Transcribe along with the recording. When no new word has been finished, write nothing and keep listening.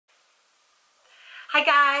Hi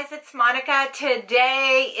guys, it's Monica.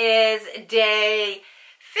 Today is day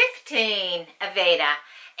 15 of Veda,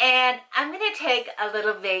 and I'm going to take a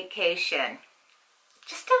little vacation.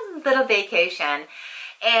 Just a little vacation.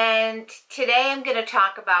 And today I'm going to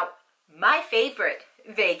talk about my favorite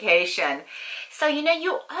vacation. So,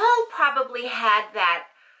 you all probably had that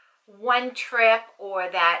one trip or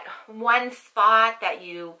that one spot that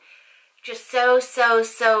you just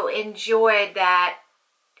so enjoyed that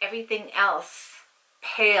everything else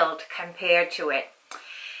paled compared to it.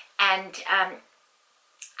 And I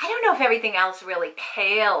don't know if everything else really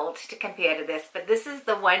paled to compare to this, but this is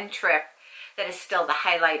the one trip that is still the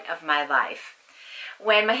highlight of my life.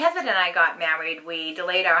 When my husband and I got married, we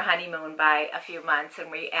delayed our honeymoon by a few months, and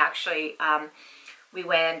we actually we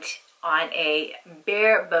went on a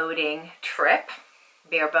bareboating trip,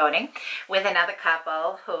 with another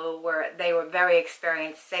couple who were very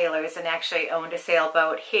experienced sailors and actually owned a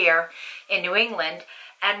sailboat here in New England.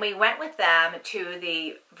 And we went with them to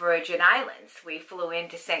the Virgin Islands. We flew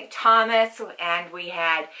into St. Thomas, and we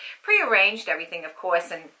had prearranged everything, of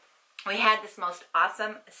course, and we had this most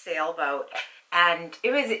awesome sailboat. And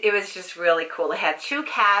it was just really cool. It had 2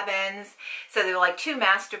 cabins, so there were like 2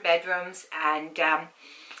 master bedrooms, and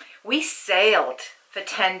we sailed for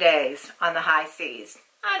 10 days on the high seas.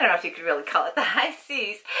 I don't know if you could really call it the high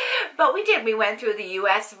seas, but we did. We went through the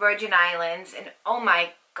U.S. Virgin Islands, and oh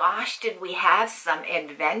my gosh, did we have some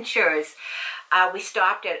adventures. We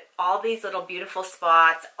stopped at all these little beautiful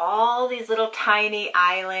spots, all these little tiny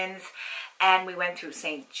islands, and we went through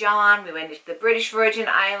St. John, we went to the British Virgin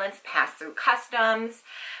Islands, passed through customs,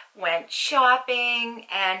 went shopping,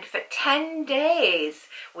 and for 10 days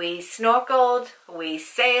we snorkeled, we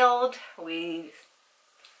sailed, we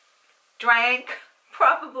drank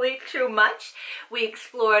probably too much. We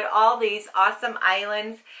explored all these awesome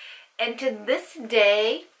islands, and to this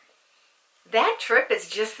day, that trip is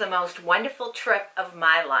just the most wonderful trip of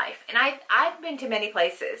my life. And I've been to many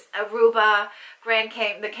places: Aruba,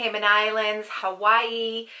 the Cayman Islands,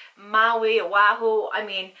 Hawaii, Maui, Oahu. I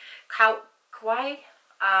mean, Kauai,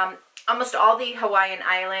 almost all the Hawaiian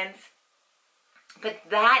islands. But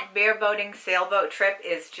that bareboating sailboat trip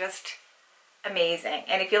is just amazing.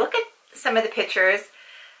 And if you look at some of the pictures,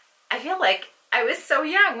 I feel like I was so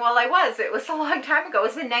young. Well, I was. It was a long time ago. It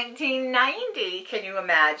was in 1990. Can you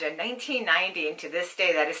imagine? 1990, and to this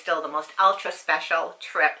day, that is still the most ultra special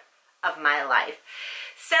trip of my life.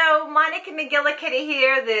 So, Monika McGillicuddy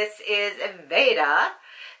here. This is Veda,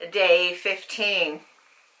 day 15.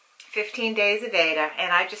 15 days of Veda,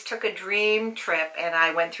 and I just took a dream trip, and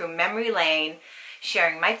I went through memory lane,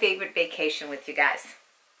 sharing my favorite vacation with you guys.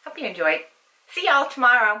 Hope you enjoyed. See y'all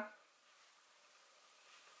tomorrow.